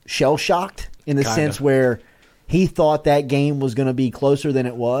little shell-shocked in the sense where he thought that game was going to be closer than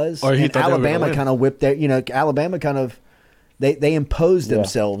it was. Or and Alabama kind of whipped their, Alabama kind of, they imposed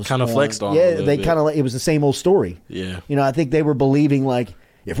themselves. Kind of flexed on them. Yeah, they kind of, it was the same old story. Yeah. I think they were believing like,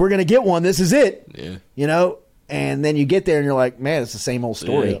 if we're going to get one, this is it. Yeah. And then you get there and you're like, man, it's the same old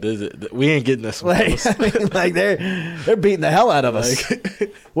story. Yeah, we ain't getting this one. Like they're beating the hell out of us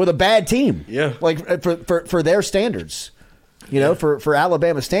with a bad team. Yeah. Like for their standards. For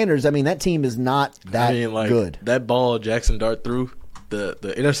Alabama standards, I mean, that team is not that good. That ball Jackson Dart threw,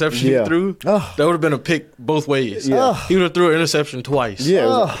 the interception he threw, that would have been a pick both ways. Yeah. He would have threw an interception twice. Yeah, it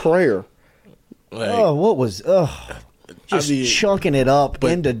was a prayer. Just chunking it up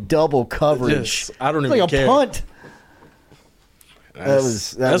into double coverage. I don't even care. Like a punt.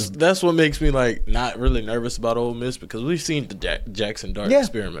 That's what makes me not really nervous about Ole Miss, because we've seen the Jackson Dart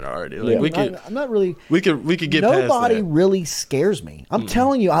experiment already. I'm not really. We could get past that. Nobody really scares me. I'm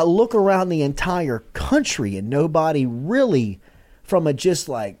telling you, I look around the entire country and nobody really, from a just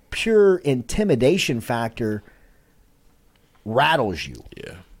pure intimidation factor, rattles you.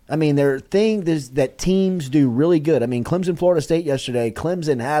 Yeah. I mean, there are things that teams do really good. I mean, Clemson, Florida State yesterday,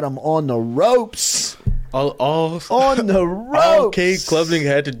 Clemson had them on the ropes. On the ropes. All Cade Klubnik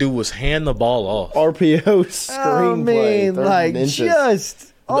had to do was hand the ball off. RPO screenplay.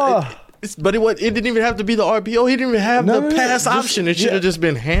 But it didn't even have to be the RPO. He didn't even have the pass option. It should have just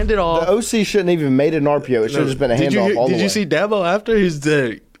been handed off. The OC shouldn't even made an RPO. It should have just been a handoff all the way. Did you see Dabo after? He's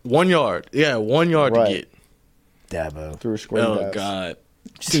the 1 yard. Yeah, 1 yard to get. Dabo. Through a screen pass. Oh, God.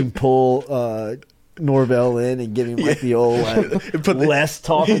 Seen him pull Norvell in and give him like the old less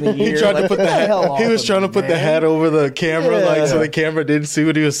talk in the year. He tried to put he was trying to put the hat over the camera, so the camera didn't see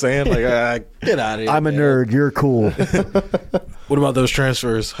what he was saying. Like, get out of here. I'm a nerd. You're cool. What about those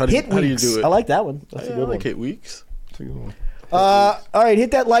transfers? How do you do it? I like that one. That's a good one. Hit weeks. That's a good one. All right,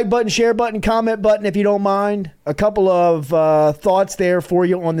 hit that like button, share button, comment button if you don't mind. A couple of thoughts there for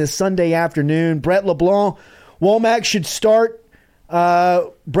you on this Sunday afternoon. Brett LeBlanc, Womack should start.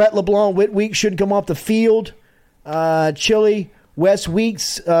 Brett LeBlanc, Whit Weeks shouldn't come off the field. Chili, Wes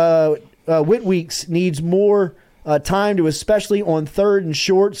Weeks, Whit Weeks needs more time to, especially on 3rd and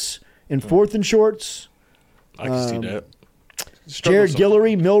shorts and 4th and shorts. I can see that. Jared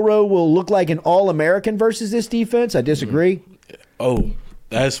Guillory, Milroe will look like an All-American versus this defense. I disagree. Oh,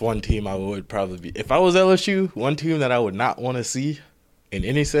 that's one team I would probably be. If I was LSU, one team that I would not want to see in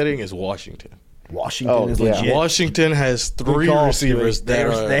any setting is Washington. Washington is legit. Washington has 3 receivers that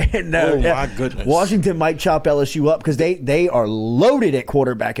are. My goodness. Washington might chop LSU up because they are loaded at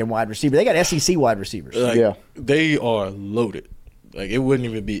quarterback and wide receiver. They got SEC wide receivers. They are loaded. Like,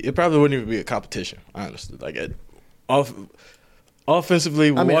 it probably wouldn't even be a competition, honestly. Like,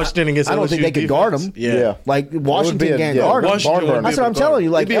 offensively, Washington against LSU. I don't think they could guard them. Yeah. Like, Washington can't guard them. That's what I'm telling you.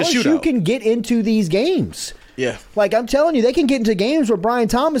 Like, LSU can get into these games. Yeah. Like, I'm telling you, they can get into games where Brian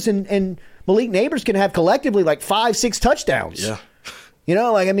Thomas and Malik Neighbors can have collectively like 5-6 touchdowns. Yeah. You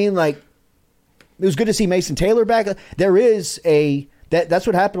know, like, I mean, like, it was good to see Mason Taylor back. There is that's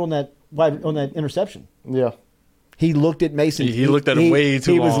what happened on that interception. Yeah. He looked at Mason. He looked at him way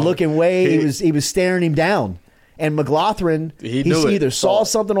too long. He was looking he was staring him down. And McLaughlin, he either saw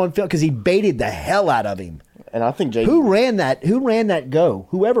something on film because he baited the hell out of him. And I think who ran that go?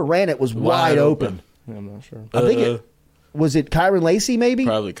 Whoever ran it was wide open. I'm not sure. I think was it Kyron Lacey maybe?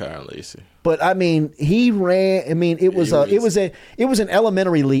 Probably Kyron Lacey. But I mean, he ran. I mean, it was an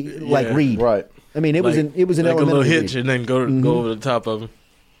elementary read. Right. I mean, it was an elementary a little hitch read. and then go over the top of him.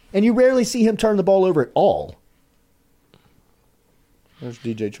 And you rarely see him turn the ball over at all. There's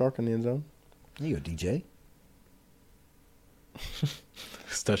DJ Chark in the end zone. There you go, DJ.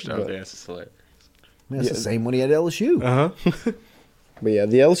 His touchdown dance is hilarious. That's the same one he had at LSU. Uh-huh. But yeah,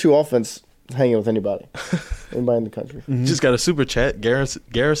 the LSU offense hanging with anybody in the country. Mm-hmm. Just got a super chat.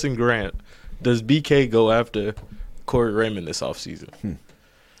 Garrison Grant. Does BK go after Corey Raymond this offseason?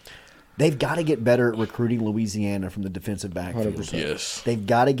 They've got to get better at recruiting Louisiana from the defensive backfield. 100%. Yes. They've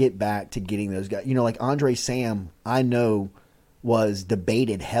got to get back to getting those guys. You know, like Andre Sam, I know, was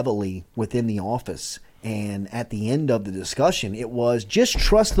debated heavily within the office. And at the end of the discussion, it was just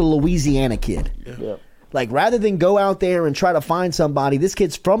trust the Louisiana kid. Yeah. Like, rather than go out there and try to find somebody, this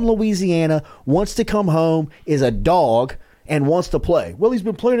kid's from Louisiana, wants to come home, is a dog, and wants to play. Well, he's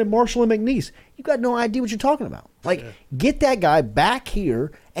been playing at Marshall and McNeese. You got no idea what you're talking about. Like, get that guy back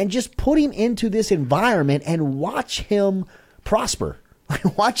here and just put him into this environment and watch him prosper.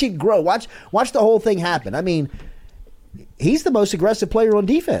 Watch it grow. Watch the whole thing happen. I mean, he's the most aggressive player on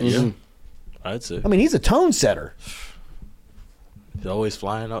defense. Yeah. I'd say. I mean, he's a tone setter. He's always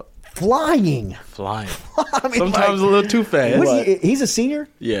flying up. Flying. I mean, sometimes a little too fast. He's a senior?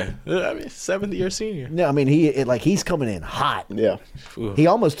 Yeah. I mean, 7th-year senior. No, I mean, he's coming in hot. Yeah. Ooh. He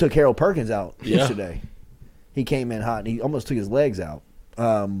almost took Harold Perkins out yesterday. He came in hot, and he almost took his legs out.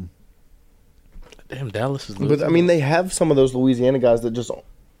 Damn, Dallas is losing. But, I mean, they have some of those Louisiana guys that just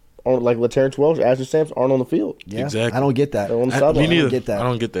aren't, like LaTerrence Welsh, Ashley Sampson, aren't on the field. Yeah, exactly. I don't get that. They're on the sideline. Me neither. I don't get that. I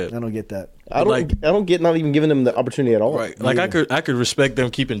don't get that. I don't get that. I don't get not even giving them the opportunity at all. Right. Like, I could respect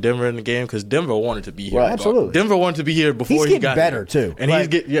them keeping Denver in the game because Denver wanted to be here. Right. Absolutely. Denver wanted to be here before he got better, here. too. And he's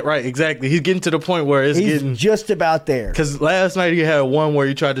getting right, exactly. He's getting to the point where he's just about there. Because last night he had one where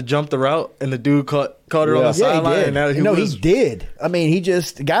he tried to jump the route and the dude caught it on the sideline. He did. I mean,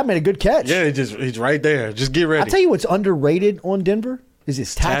 the guy made a good catch. Yeah, he's right there. Just get ready. I'll tell you what's underrated on Denver is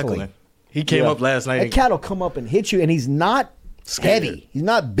his tackling. He came up last night. That cat will come up and hit you, and he's not heavy. He's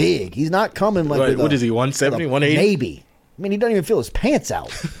not big. He's not coming like what is he, 170, 180? Maybe. I mean, he doesn't even feel his pants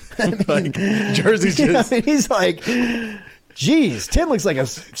out. I mean, like, Jersey's just... I mean, he's like, geez, Tim looks like a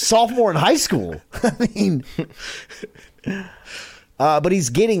sophomore in high school. I mean... but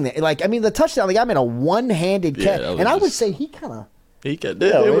he's getting there. Like, I mean, the touchdown, the guy made a one-handed catch. And I would say he kind of... They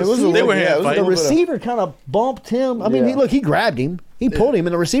were hand fighting. The receiver kind of bumped him. I mean, he grabbed him. He pulled him,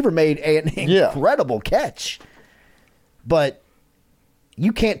 and the receiver made an incredible catch. But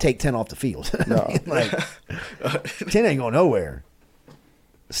you can't take 10 off the field. No. 10 ain't going nowhere.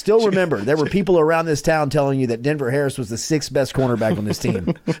 Still remember, there were people around this town telling you that Denver Harris was the 6th best cornerback on this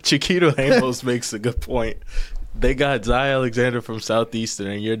team. Chiquito Amos makes a good point. They got Zy Alexander from Southeastern,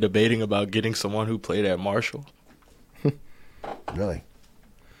 and you're debating about getting someone who played at Marshall. Really?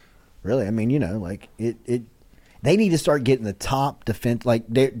 I mean, like it. They need to start getting the top defense. Like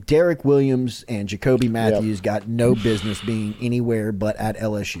Derek Williams and Jacoby Matthews got no business being anywhere but at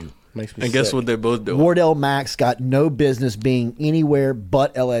LSU. Makes me and sick. Guess what they're both doing? Wardell Max got no business being anywhere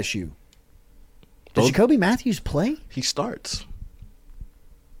but LSU. Does Jacoby Matthews play? He starts.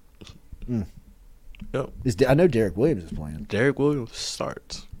 Yep. I know Derek Williams is playing. Derek Williams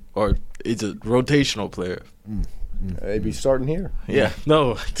starts. Or it's a rotational player. They'd be starting here. Yeah.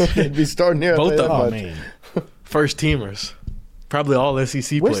 No. They'd be starting here. Both of them. Oh, man. First teamers. Probably all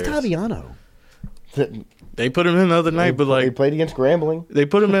SEC Where's players. Taviano? They put him in the other night, but like he played against Grambling. They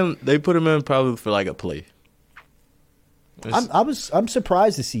put him in probably for like a play. I'm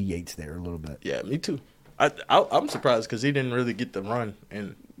surprised to see Yates there a little bit. Yeah, me too. I'm surprised because he didn't really get the run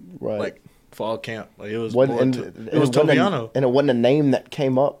in like fall camp. Like it was Taviano, and it wasn't a name that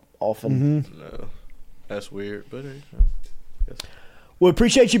came up often. Mm-hmm. No, that's weird, but We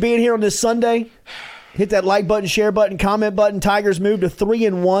appreciate you being here on this Sunday. Hit that like button, share button, comment button. Tigers moved to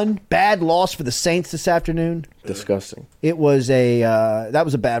 3-1. Bad loss for the Saints this afternoon. Disgusting. It was that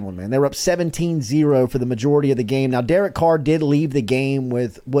was a bad one, man. They were up 17-0 for the majority of the game. Now, Derek Carr did leave the game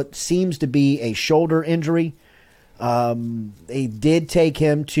with what seems to be a shoulder injury. They did take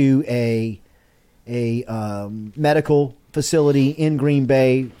him to a medical facility in Green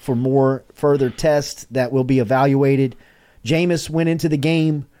Bay for more further tests that will be evaluated. Jameis went into the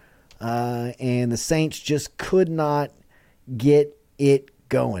game. And the Saints just could not get it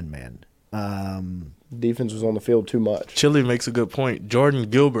going, man. Defense was on the field too much. Chili makes a good point. Jordan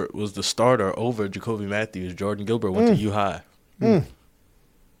Gilbert was the starter over Jacoby Matthews. Jordan Gilbert went to U-High.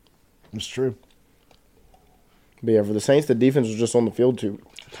 It's true. But yeah, for the Saints, the defense was just on the field too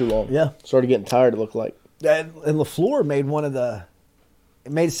long. Yeah. Started getting tired, it looked like. And LaFleur made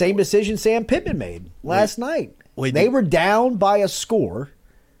made the same decision Sam Pittman made last night. They were down by a score.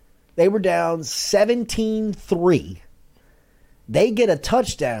 They were down 17-3. They get a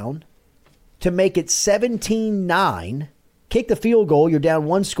touchdown to make it 17-9. Kick the field goal. You're down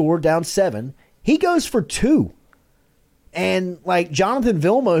one score, down 7. He goes for 2. And, like, Jonathan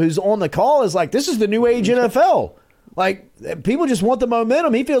Vilma, who's on the call, is like, this is the new age NFL. Like, people just want the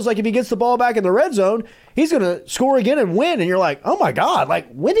momentum. He feels like if he gets the ball back in the red zone, he's going to score again and win. And you're like, oh, my God.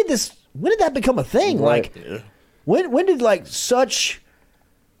 Like, when did that become a thing? Right. Like, when did, like, such...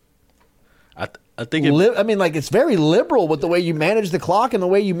 I think it's very liberal with the way you manage the clock and the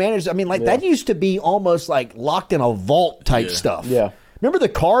way you manage. I mean, like that used to be almost like locked in a vault type stuff. Yeah. Remember the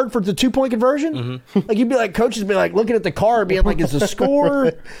card for the 2-point conversion? Mm-hmm. Like you'd be like, coaches would be like looking at the card, being like, "Is the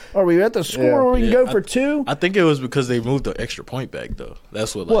score? Are we at the score where we can go for 2?" I think it was because they moved the extra point back though.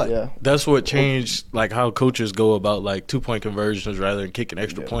 That's that's what changed like how coaches go about like 2-point conversions rather than kicking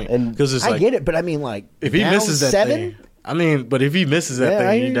extra point. Because it's I get it, but I mean, like if he misses that 7? thing. I mean, but if he misses that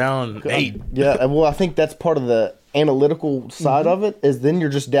thing, you're down 8. Yeah, well, I think that's part of the analytical side of it is then you're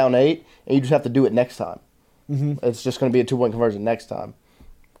just down 8 and you just have to do it next time. Mm-hmm. It's just going to be a 2-point conversion next time.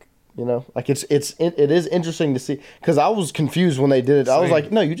 You know, like it is interesting to see because I was confused when they did it. I was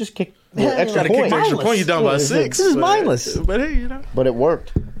like, no, you just kick the extra point. Kick the extra point, you're down by 6. This is mindless. But hey, But it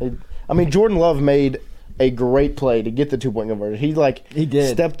worked. Jordan Love made a great play to get the 2-point conversion. He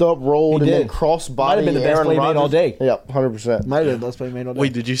did stepped up, rolled, and then cross body. Might have been the best play made all day. Yep, 100%. Might have been the best play made all day.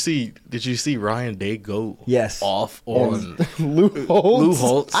 Wait, did you see Ryan Day go? Off on Lou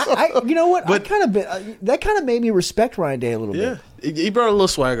Holtz? You know what? That kind of made me respect Ryan Day a little bit. Yeah, he brought a little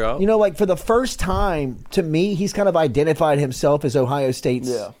swagger out. You know, like for the first time, to me, he's kind of identified himself as Ohio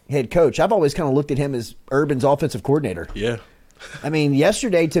State's head coach. I've always kind of looked at him as Urban's offensive coordinator. Yeah. I mean,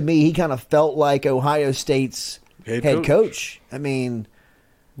 yesterday to me, he kind of felt like Ohio State's head coach. I mean,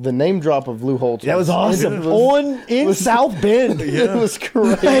 the name drop of Lou Holtz. That was awesome. In South Bend. It was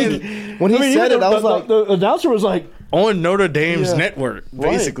great. When he said it, I was like, the announcer was like, on Notre Dame's network,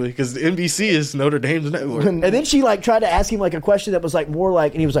 basically, because NBC is Notre Dame's network. And then she like tried to ask him like a question that was like more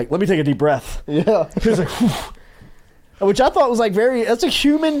like, and he was like, "Let me take a deep breath." Yeah, he was like, whew. Which I thought was like that's a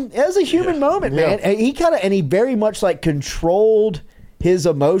human moment, man. And he very much like controlled his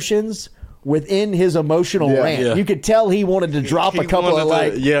emotions within his emotional rant. Yeah. You could tell he wanted to drop a couple of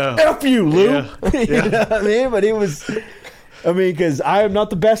like, F you, Lou. You know what I mean? But it was, because I am not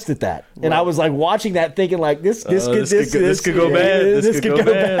the best at that. And I was like watching that thinking like, this could go bad. This could go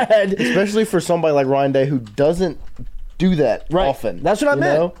bad. Especially for somebody like Ryan Day who doesn't do that often. That's what I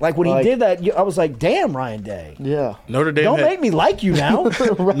meant. Like when he did that, I was like, damn, Ryan Day. Yeah. Notre Dame Don't make me like you now.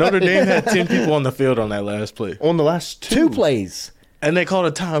 Notre Dame had 10 people on the field on that last play. On the last two plays. And they called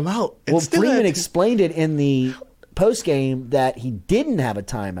a timeout. Well, Freeman explained it in the postgame that he didn't have a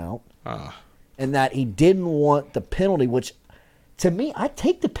timeout and that he didn't want the penalty, which to me, I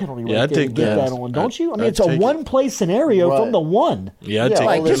take the penalty right there to get that on, don't you? I mean, it's a one-play scenario from the one. Yeah, I'd take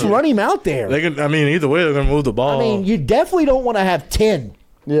like, just run him out there. Either way, they're going to move the ball. I mean, you definitely don't want to have 10.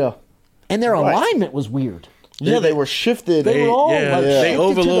 Yeah. And their alignment was weird. Yeah, they were shifted. They were all they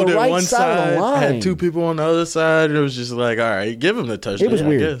overloaded to the right one side, had two people on the other side. And it was just like, all right, give him the touchdown. It was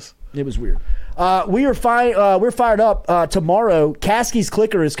weird. I guess. It was weird. We're fired up. Tomorrow, Caskey's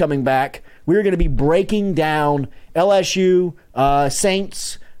Clicker is coming back. We're going to be breaking down LSU,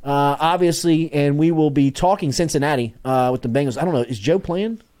 Saints, obviously, and we will be talking Cincinnati with the Bengals. I don't know. Is Joe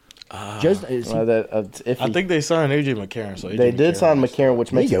playing? I think they signed A.J. McCarron. So they did sign McCarron,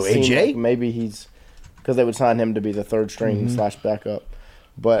 which makes it seem like maybe he's – because they would sign him to be the third string / backup.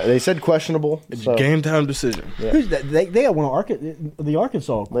 But they said questionable. It's a game time decision. Yeah. Who's that? They have one of the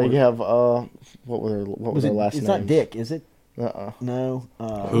Arkansas. They have what was their last name? It's not Dick, is it? No.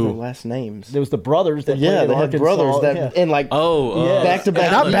 What were their last names? There was the brothers that they had Arkansas. brothers that and like back to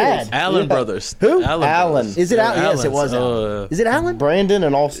back. Not bad. Allen brothers. Who? Allen. Is it Allen? Yes, it was Allen. Is it Allen? Brandon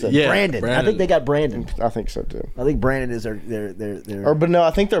and Austin. Yeah, Brandon. I think they got Brandon. I think so too. I think Brandon is their. But no,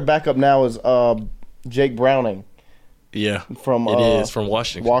 I think their backup now is Jake Browning. Yeah, from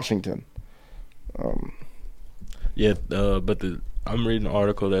Washington. Washington. But I'm reading an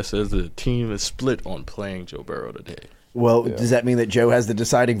article that says the team is split on playing Joe Burrow today. Well, does that mean that Joe has the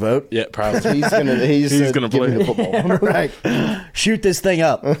deciding vote? Yeah, probably. He's gonna play the football. Right. Shoot this thing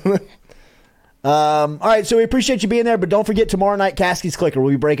up. All right, so we appreciate you being there, but don't forget tomorrow night, Caskey's Clicker.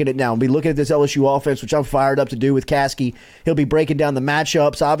 We'll be breaking it down. We'll be looking at this LSU offense, which I'm fired up to do with Caskey. He'll be breaking down the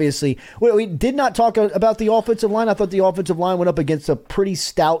matchups, obviously. We did not talk about the offensive line. I thought the offensive line went up against a pretty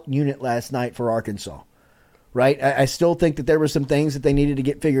stout unit last night for Arkansas. Right? I still think that there were some things that they needed to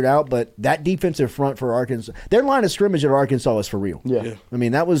get figured out, but that defensive front for Arkansas, their line of scrimmage at Arkansas is for real. Yeah. I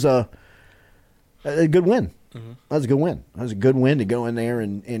mean, that was a good win. Mm-hmm. That was a good win. That was a good win to go in there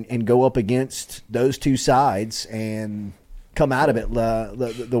and go up against those two sides and come out of it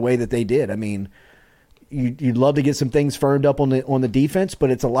the way that they did. I mean, you'd love to get some things firmed up on the defense,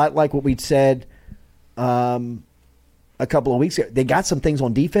 but it's a lot like what we'd said a couple of weeks ago. They got some things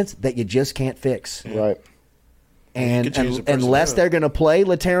on defense that you just can't fix. Right. And unless they're going to play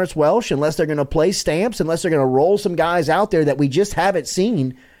LaTerrence Welsh, unless they're going to play Stamps, unless they're going to roll some guys out there that we just haven't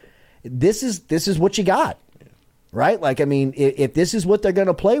seen, this is what you got. Right? Like, I mean, if this is what they're going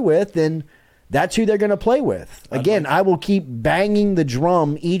to play with, then that's who they're going to play with. Again, I will keep banging the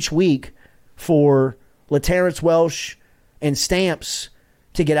drum each week for LaTerrence Welsh and Stamps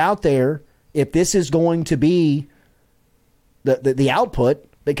to get out there if this is going to be the output,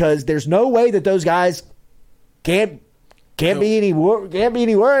 because there's no way that those guys can't be any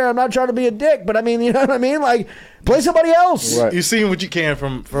worry. I'm not trying to be a dick, but I mean, you know what I mean? Like, play somebody else. Right. You're seeing what you can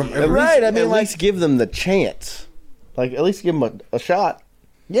from right. I mean, at least give them the chance. Like, at least give them a shot.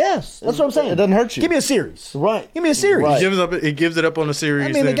 Yes, that's what I'm saying. It doesn't hurt you. Give me a series. Right. Give me a series. Right. He gives it up on the series.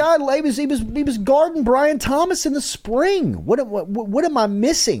 I mean, the guy he was guarding Brian Thomas in the spring. What am I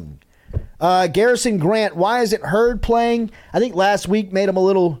missing? Garrison Grant. Why is it Hurd playing? I think last week made him a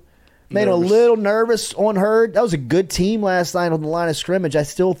little nervous on Hurd. That was a good team last night on the line of scrimmage. I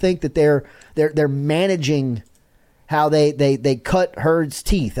still think that they're managing how they cut Hurd's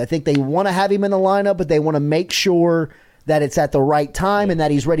teeth. I think they want to have him in the lineup, but they want to make sure that it's at the right time and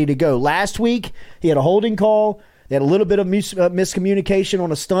that he's ready to go. Last week, he had a holding call. They had a little bit of miscommunication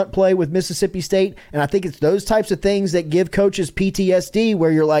on a stunt play with Mississippi State, and I think it's those types of things that give coaches PTSD,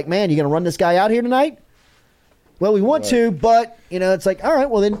 where you're like, man, you going to run this guy out here tonight? Well, we want to, but, it's like, all right,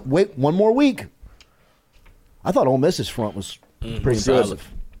 well, then wait one more week. I thought Ole Miss's front was pretty impressive.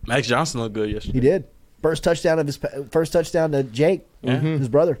 Max Johnson looked good yesterday. He did. First touchdown to Jake, his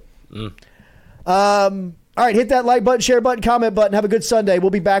brother. All right, hit that like button, share button, comment button. Have a good Sunday.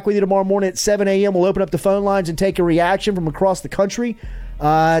 We'll be back with you tomorrow morning at 7 a.m. We'll open up the phone lines and take a reaction from across the country.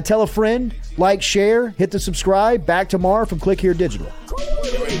 Tell a friend, like, share, hit the subscribe. Back tomorrow from Click Here Digital.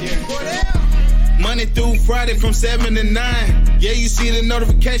 Monday through Friday from 7 to 9. Yeah, you see the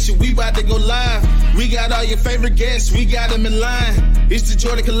notification. We about to go live. We got all your favorite guests. We got them in line. It's the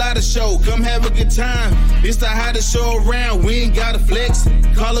Culotta Show. Come have a good time. It's the hottest show around. We ain't got to flex.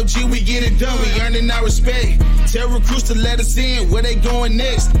 Call Follow G, we get it done. We earning our respect. Tell recruits to let us in. Where they going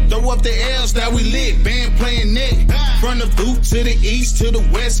next? Throw up the L's, now we lit. Band playing net. From the boot to the east to the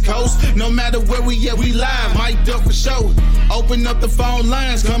west coast. No matter where we at, we live. Mic'd up for show. Open up the phone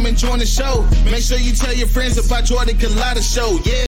lines. Come and join the show. Make sure you tell your friends about Jordan Culotta show. Yeah.